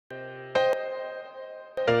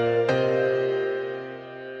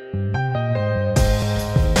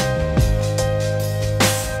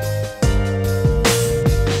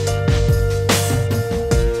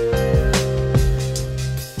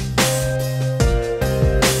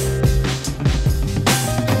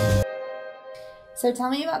So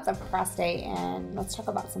tell me about the prostate, and let's talk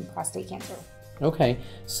about some prostate cancer. Okay,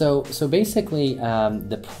 so basically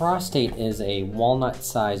the prostate is a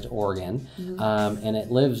walnut-sized organ, and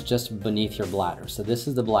it lives just beneath your bladder. So this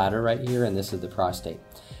is the bladder right here, and this is the prostate.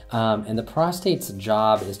 And the prostate's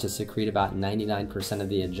job is to secrete about 99% of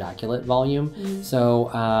the ejaculate volume. So,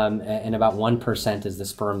 and about 1% is the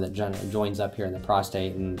sperm that joins up here in the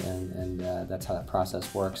prostate, and that's how that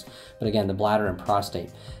process works. But again, the bladder and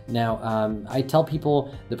prostate. Now, I tell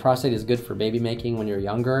people the prostate is good for baby making when you're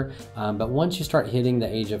younger, but once you start hitting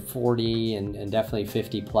the age of 40 and definitely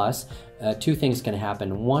 50 plus, two things can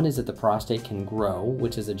happen. One is that the prostate can grow,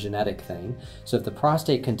 which is a genetic thing. So if the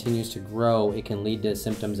prostate continues to grow, it can lead to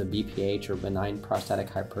symptoms of BPH or benign prostatic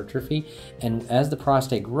hypertrophy. And as the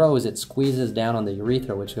prostate grows, it squeezes down on the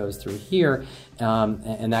urethra, which goes through here,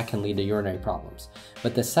 and that can lead to urinary problems.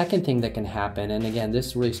 But the second thing that can happen, and again,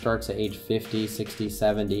 this really starts at age 50, 60,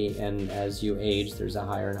 70, and as you age, there's a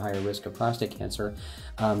higher and higher risk of prostate cancer.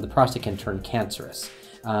 The prostate can turn cancerous.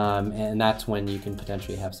 And that's when you can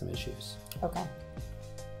potentially have some issues. Okay.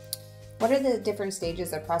 What are the different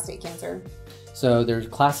stages of prostate cancer? So there's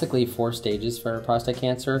classically 4 stages for prostate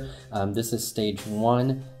cancer. This is stage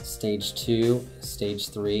 1, stage 2, stage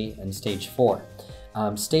 3, and stage 4.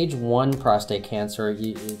 Stage 1 prostate cancer,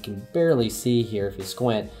 you can barely see here if you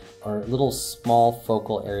squint, are little small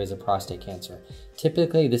focal areas of prostate cancer.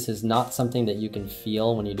 Typically, this is not something that you can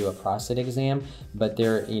feel when you do a prostate exam, but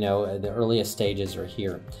they're, the earliest stages are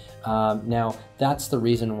here. Now, that's the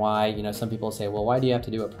reason why, some people say, well, why do you have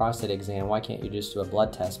to do a prostate exam? Why can't you just do a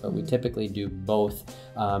blood test? But we typically do both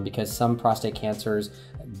because some prostate cancers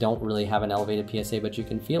don't really have an elevated PSA, but you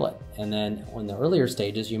can feel it. And then in the earlier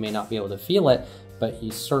stages, you may not be able to feel it, but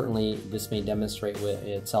this may demonstrate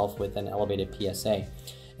itself with an elevated PSA.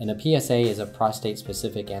 And a PSA is a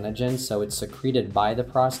prostate-specific antigen, so it's secreted by the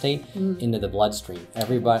prostate into the bloodstream.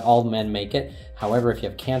 All men make it. However, if you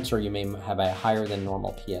have cancer, you may have a higher than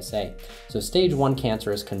normal PSA. So stage 1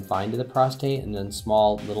 cancer is confined to the prostate, and then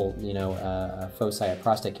small little, foci of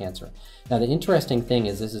prostate cancer. Now, the interesting thing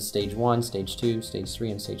is this is stage 1, stage 2, stage 3,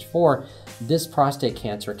 and stage 4. This prostate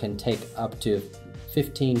cancer can take up to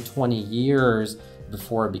 15, 20 years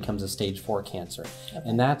before it becomes a stage 4 cancer. Okay.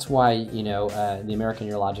 And that's why, the American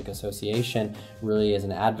Urologic Association really is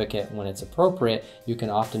an advocate when it's appropriate. You can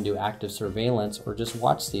often do active surveillance or just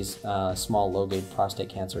watch these small low-grade prostate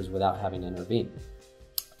cancers without having to intervene.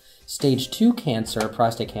 Stage 2 cancer,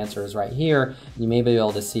 prostate cancer, is right here. You may be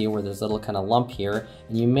able to see where there's a little kind of lump here,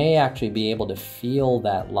 and you may actually be able to feel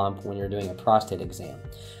that lump when you're doing a prostate exam.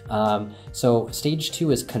 So stage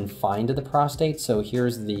 2 is confined to the prostate. So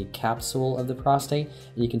here's the capsule of the prostate.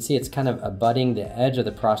 And you can see it's kind of abutting the edge of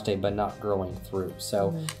the prostate, but not growing through.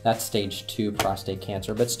 So that's stage 2 prostate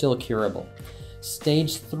cancer, but still curable.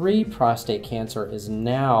 Stage 3 prostate cancer is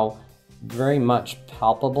now very much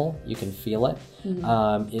palpable. You can feel it.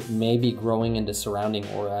 It may be growing into surrounding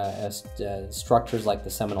structures like the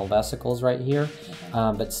seminal vesicles right here.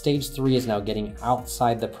 But stage 3 is now getting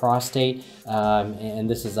outside the prostate, and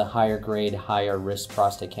this is a higher grade, higher risk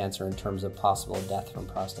prostate cancer in terms of possible death from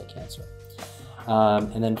prostate cancer.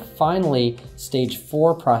 And then finally, stage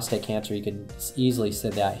 4 prostate cancer, you could easily see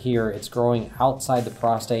that here. It's growing outside the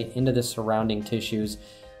prostate into the surrounding tissues,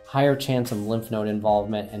 higher chance of lymph node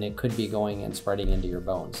involvement, and it could be going and spreading into your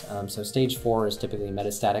bones. So stage 4 is typically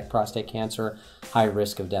metastatic prostate cancer, high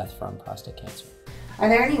risk of death from prostate cancer. Are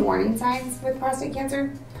there any warning signs with prostate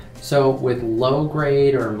cancer? So with low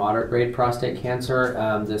grade or moderate grade prostate cancer,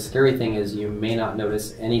 the scary thing is you may not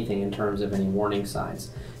notice anything in terms of any warning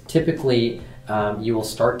signs. Typically, you will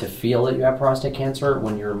start to feel that you have prostate cancer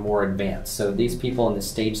when you're more advanced. So these people in the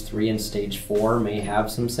stage 3 and stage 4 may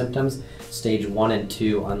have some symptoms. Stage 1 and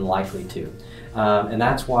 2 unlikely to. And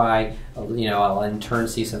that's why, I'll in turn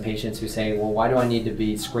see some patients who say, well, why do I need to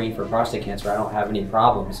be screened for prostate cancer? I don't have any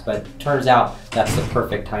problems. But it turns out that's the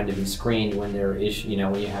perfect time to be screened when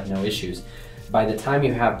when you have no issues. By the time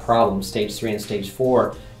you have problems, stage 3 and stage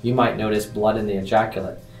 4, you might notice blood in the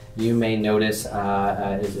ejaculate. You may notice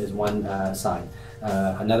is one sign.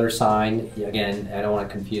 Another sign, again, I don't want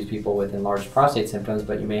to confuse people with enlarged prostate symptoms,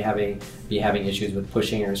 but you may be having issues with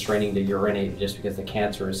pushing or straining to urinate just because the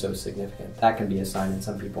cancer is so significant. That can be a sign in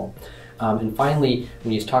some people. And finally,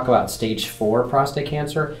 when you talk about stage 4 prostate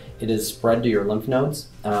cancer, it is spread to your lymph nodes,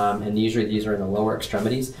 and usually these are in the lower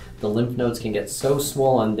extremities. The lymph nodes can get so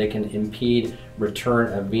swollen they can impede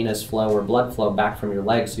return of venous flow or blood flow back from your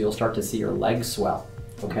legs, so you'll start to see your legs swell.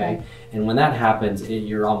 okay? And when that happens,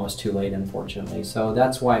 you're almost too late, unfortunately. So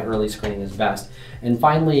that's why early screening is best. And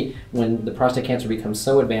finally, when the prostate cancer becomes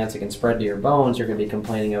so advanced it can spread to your bones, you're going to be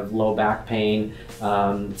complaining of low back pain,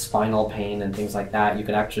 spinal pain, and things like that. You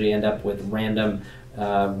could actually end up with random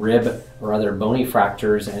rib or other bony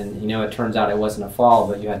fractures, and it turns out it wasn't a fall,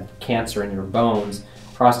 but you had cancer in your bones,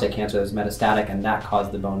 prostate cancer that was metastatic, and that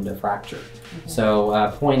caused the bone to fracture.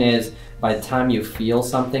 So point is, by the time you feel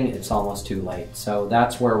something, it's almost too late. So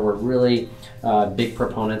that's where we're really big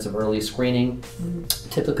proponents of early screening,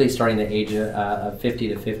 typically starting the age of 50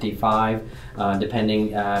 to 55,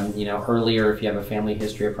 depending, earlier if you have a family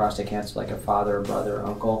history of prostate cancer, like a father, brother,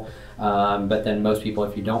 uncle. But then most people,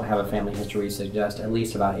 if you don't have a family history, suggest at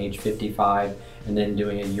least about age 55, and then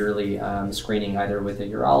doing a yearly screening either with a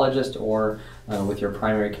urologist or with your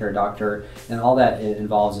primary care doctor. And all that it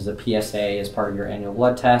involves is a PSA as part of your annual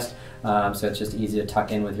blood test. So it's just easy to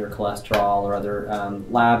tuck in with your cholesterol or other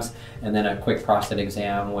labs, and then a quick prostate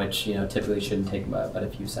exam, which typically shouldn't take but a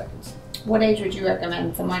few seconds. What age would you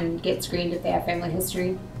recommend someone get screened if they have family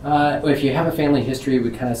history? If you have a family history, we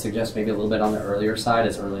kind of suggest maybe a little bit on the earlier side,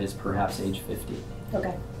 as early as perhaps age 50.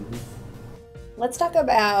 Okay. Let's talk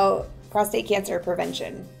about prostate cancer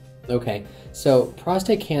prevention. Okay, so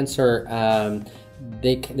prostate cancer,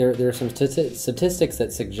 there are some statistics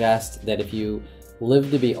that suggest that if you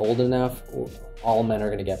live to be old enough, all men are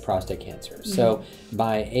going to get prostate cancer. So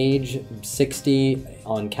by age 60,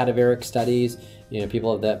 on cadaveric studies,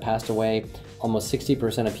 people that passed away, almost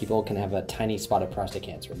 60% of people can have a tiny spot of prostate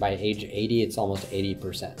cancer. By age 80, it's almost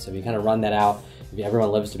 80%. So if you kind of run that out, if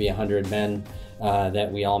everyone lives to be 100 men,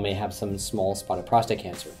 that we all may have some small spot of prostate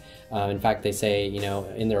cancer. In fact, they say,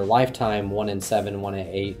 in their lifetime, 1 in 7, 1 in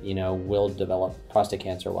 8, will develop prostate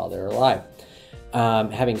cancer while they're alive.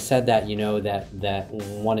 Having said that, that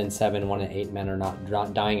 1 in 7, 1 in 8 men are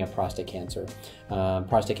not dying of prostate cancer.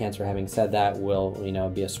 Prostate cancer, having said that, will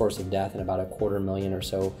be a source of death in about 250,000 or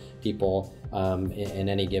so people in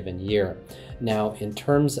any given year. Now, in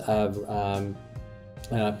terms of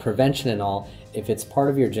prevention and all, if it's part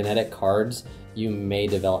of your genetic cards, you may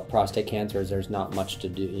develop prostate cancer. There's not much to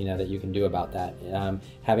do, that you can do about that.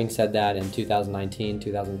 Having said that, in 2019,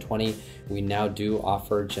 2020, we now do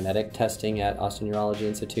offer genetic testing at Austin Urology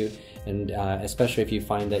Institute, and especially if you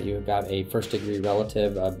find that you've got a first-degree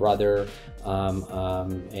relative, a brother,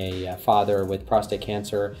 a father with prostate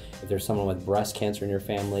cancer, if there's someone with breast cancer in your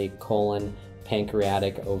family, colon,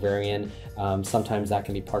 pancreatic, ovarian, sometimes that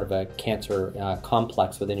can be part of a cancer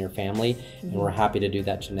complex within your family, and we're happy to do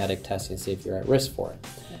that genetic testing to see if you're at risk for it.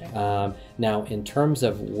 Okay. Now, in terms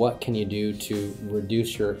of what can you do to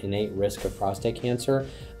reduce your innate risk of prostate cancer,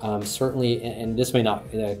 certainly, and this may not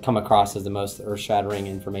come across as the most earth-shattering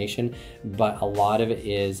information, but a lot of it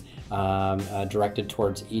is directed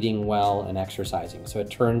towards eating well and exercising. So it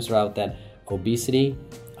turns out that obesity,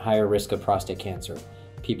 higher risk of prostate cancer.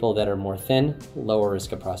 People that are more thin, lower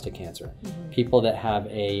risk of prostate cancer. People that have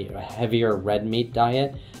a heavier red meat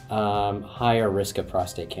diet, higher risk of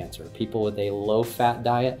prostate cancer. People with a low-fat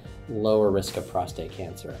diet, lower risk of prostate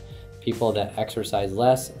cancer. People that exercise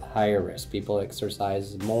less, higher risk. People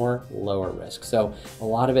exercise more, lower risk. So a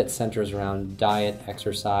lot of it centers around diet,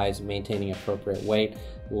 exercise, maintaining appropriate weight,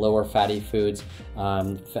 lower fatty foods,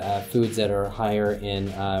 foods that are higher in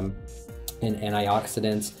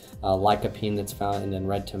antioxidants. Lycopene that's found in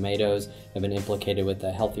red tomatoes have been implicated with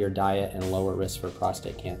a healthier diet and lower risk for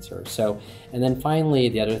prostate cancer. So, and then finally,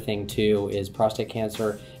 the other thing too is prostate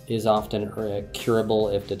cancer is often curable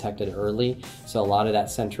if detected early. So a lot of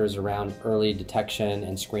that centers around early detection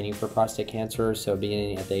and screening for prostate cancer. So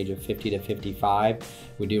beginning at the age of 50 to 55,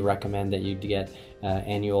 we do recommend that you get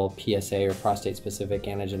annual PSA or prostate-specific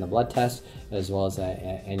antigen blood test, as well as an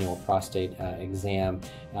annual prostate exam.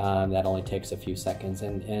 That only takes a few seconds.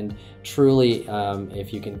 And truly,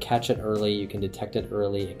 if you can catch it early, you can detect it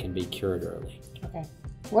early, it can be cured early. Okay.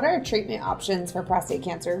 What are treatment options for prostate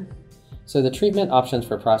cancer? So the treatment options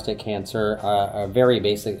for prostate cancer are very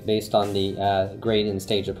basic, based on the grade and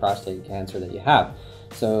stage of prostate cancer that you have.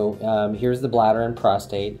 So here's the bladder and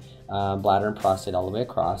prostate all the way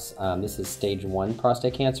across. This is stage 1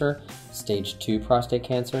 prostate cancer, stage 2 prostate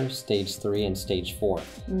cancer, stage 3, and stage 4.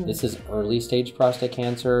 This is early stage prostate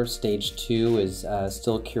cancer. Stage 2 is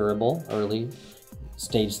still curable early.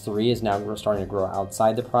 Stage 3 is now starting to grow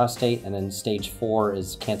outside the prostate, and then stage 4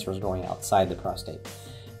 is cancer is growing outside the prostate.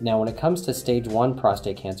 Now, when it comes to stage 1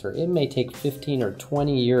 prostate cancer, it may take 15 or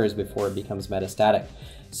 20 years before it becomes metastatic.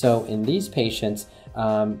 So in these patients,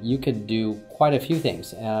 you could do quite a few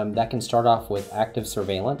things. That can start off with active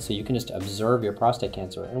surveillance, so you can just observe your prostate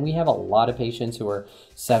cancer. And we have a lot of patients who are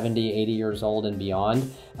 70, 80 years old and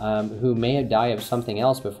beyond who may die of something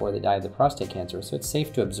else before they die of the prostate cancer. So it's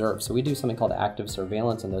safe to observe. So we do something called active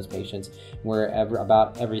surveillance in those patients, where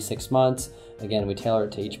about every 6 months, again, we tailor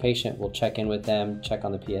it to each patient. We'll check in with them, check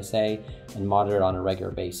on the PSA, and monitor it on a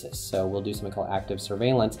regular basis. So we'll do something called active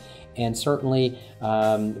surveillance. And certainly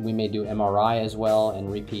we may do MRI as well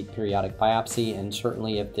and repeat periodic biopsy. And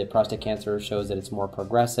certainly if the prostate cancer shows that it's more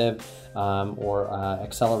progressive or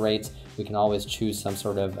accelerates, we can always choose some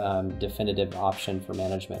sort of definitive option for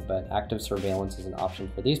management. But active surveillance is an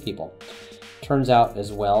option for these people. Turns out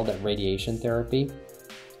as well that radiation therapy,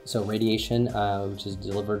 so radiation, which is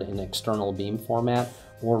delivered in external beam format,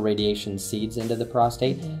 or radiation seeds into the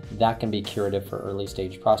prostate, that can be curative for early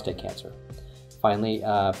stage prostate cancer. Finally,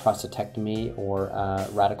 prostatectomy or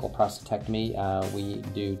radical prostatectomy. We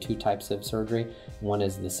do 2 types of surgery. One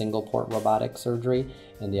is the single port robotic surgery,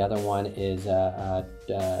 and the other one is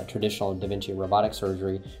traditional Da Vinci robotic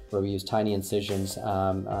surgery, where we use tiny incisions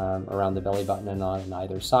around the belly button and on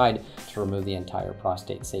either side to remove the entire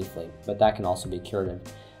prostate safely. But that can also be curative.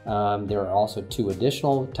 There are also 2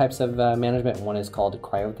 additional types of management. One is called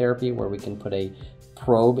cryotherapy, where we can put a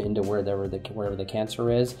probe into wherever the cancer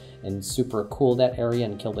is and super cool that area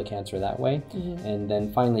and kill the cancer that way. And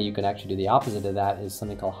then finally, you can actually do the opposite of that, is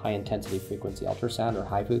something called high intensity frequency ultrasound or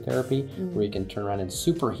HIFU therapy, where you can turn around and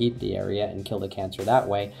superheat the area and kill the cancer that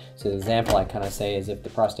way. So the example I kind of say is, if the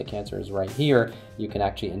prostate cancer is right here, you can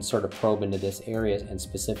actually insert a probe into this area and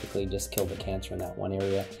specifically just kill the cancer in that one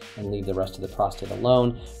area and leave the rest of the prostate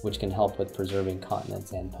alone, which can help with preserving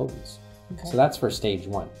continence and potence. So that's for stage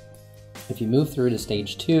 1. If you move through to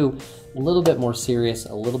stage 2, a little bit more serious,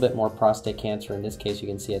 a little bit more prostate cancer. In this case, you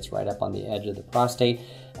can see it's right up on the edge of the prostate.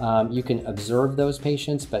 You can observe those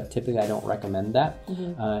patients, but typically I don't recommend that.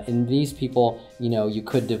 In these people, you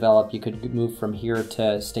could move from here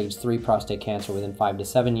to stage 3 prostate cancer within 5 to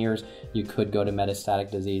 7 years. You could go to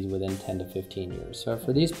metastatic disease within 10 to 15 years. So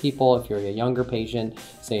for these people, if you're a younger patient,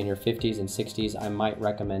 say in your 50s and 60s, I might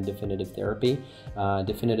recommend definitive therapy.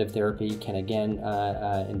 Definitive therapy can again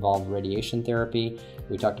involve radiation therapy.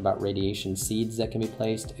 We talked about radiation seeds that can be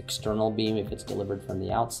placed, external beam if it's delivered from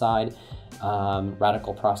the outside.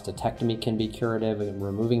 Radical prostatectomy can be curative in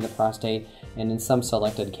removing the prostate, and in some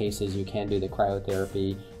selected cases you can do the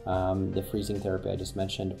cryotherapy, the freezing therapy I just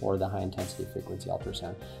mentioned, or the high intensity frequency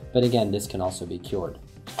ultrasound. But again, this can also be cured.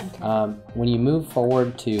 When you move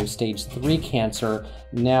forward to stage 3 cancer,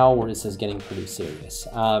 now where this is getting pretty serious.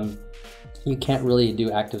 You can't really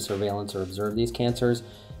do active surveillance or observe these cancers.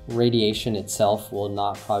 Radiation itself will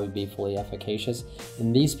not probably be fully efficacious.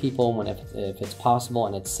 In these people, if it's possible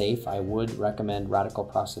and it's safe, I would recommend radical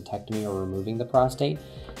prostatectomy or removing the prostate.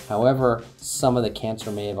 However, some of the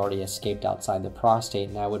cancer may have already escaped outside the prostate,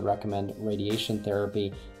 and I would recommend radiation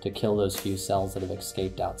therapy to kill those few cells that have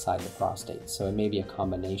escaped outside the prostate. So it may be a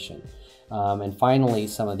combination. And finally,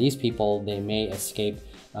 some of these people, they may escape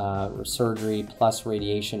surgery plus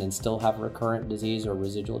radiation and still have recurrent disease or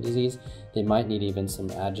residual disease. They might need even some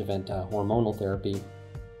adjuvant hormonal therapy,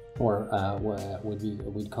 or what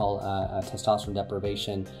we'd call testosterone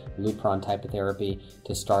deprivation, Lupron type of therapy,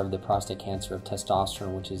 to starve the prostate cancer of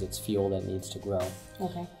testosterone, which is its fuel that needs to grow.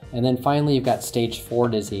 And then finally, you've got stage 4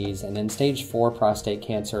 disease, and in stage 4 prostate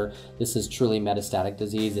cancer, this is truly metastatic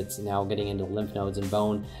disease. It's now getting into lymph nodes and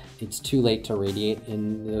bone. It's too late to radiate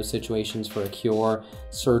in those situations for a cure.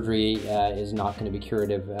 Surgery is not going to be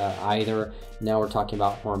curative either. Now we're talking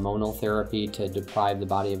about hormonal therapy to deprive the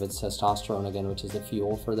body of its testosterone again, which is the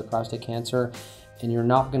fuel for the prostate cancer. And you're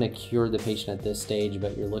not going to cure the patient at this stage,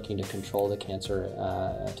 but you're looking to control the cancer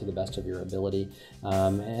to the best of your ability.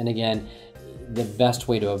 And again, the best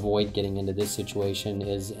way to avoid getting into this situation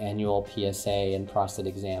is annual PSA and prostate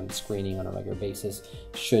exam screening on a regular basis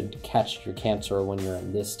should catch your cancer when you're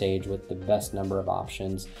in this stage with the best number of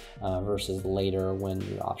options versus later when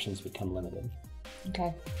your options become limited.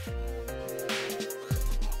 Okay.